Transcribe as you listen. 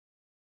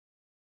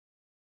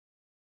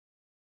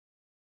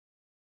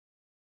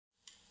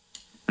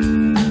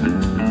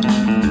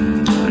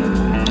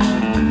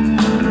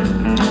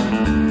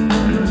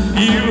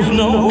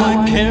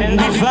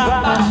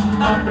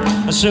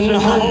sitting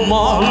home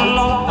all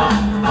alone.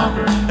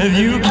 If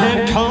you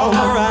can't come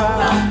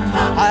around,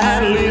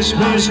 at least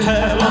please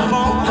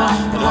telephone.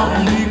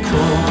 Don't be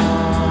cruel,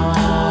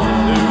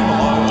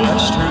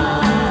 that's true.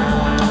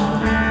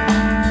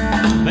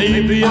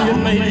 Maybe I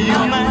made you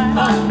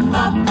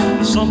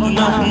mad, something I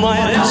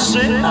might have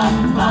said.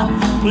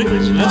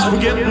 Please, let's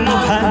forget the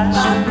past.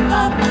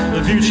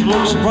 The future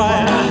looks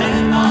bright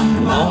ahead.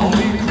 Don't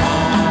be cruel,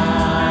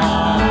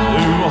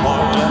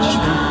 that's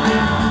true.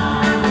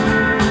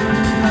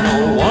 I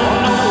don't want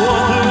no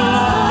other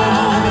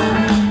love,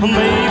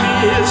 maybe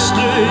it's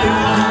still you.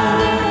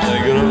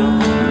 Take it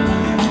up.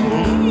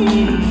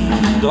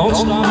 Don't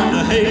stop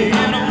the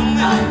hating on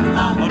me.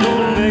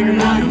 Don't make me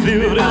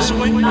feel this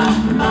way.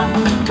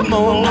 Come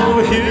on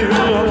over here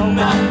and love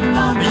me.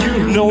 You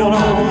know what I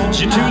want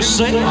you to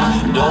say.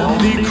 Don't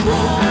be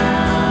cruel,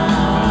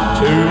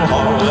 too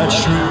hard, that's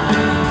true.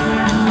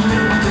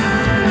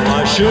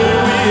 Why should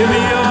we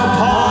be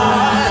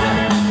apart?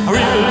 I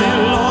really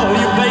love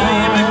you,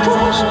 baby,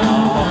 close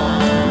now.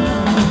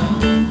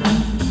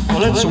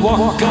 Let's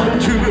walk up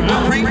to the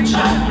preach.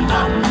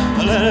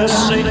 Let us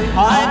say I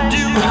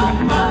do.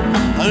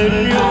 Then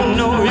you'll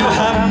know you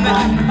have me,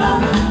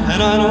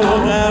 and I know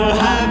that'll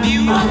have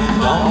you.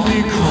 Don't be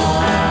cruel,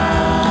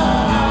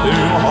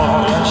 too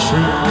hard, that's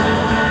true.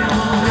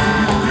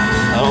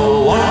 I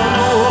don't want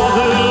no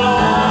other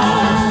love,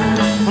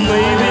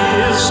 maybe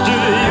it's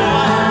still you.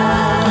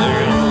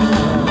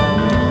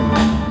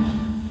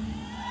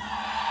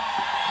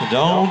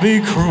 Don't be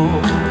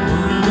cruel,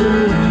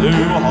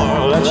 too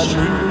hard, that's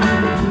true.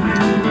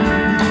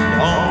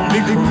 Don't be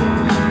cruel,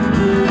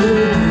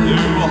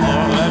 too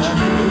hard, that's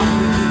true.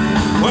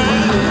 Well,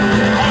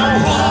 I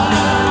don't want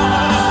no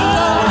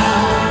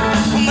love,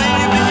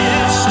 maybe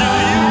it's still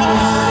you.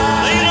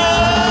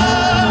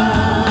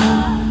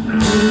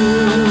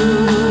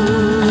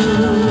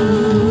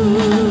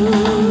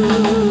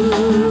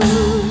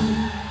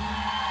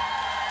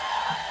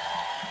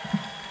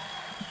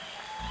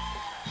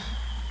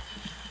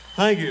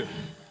 Thank you.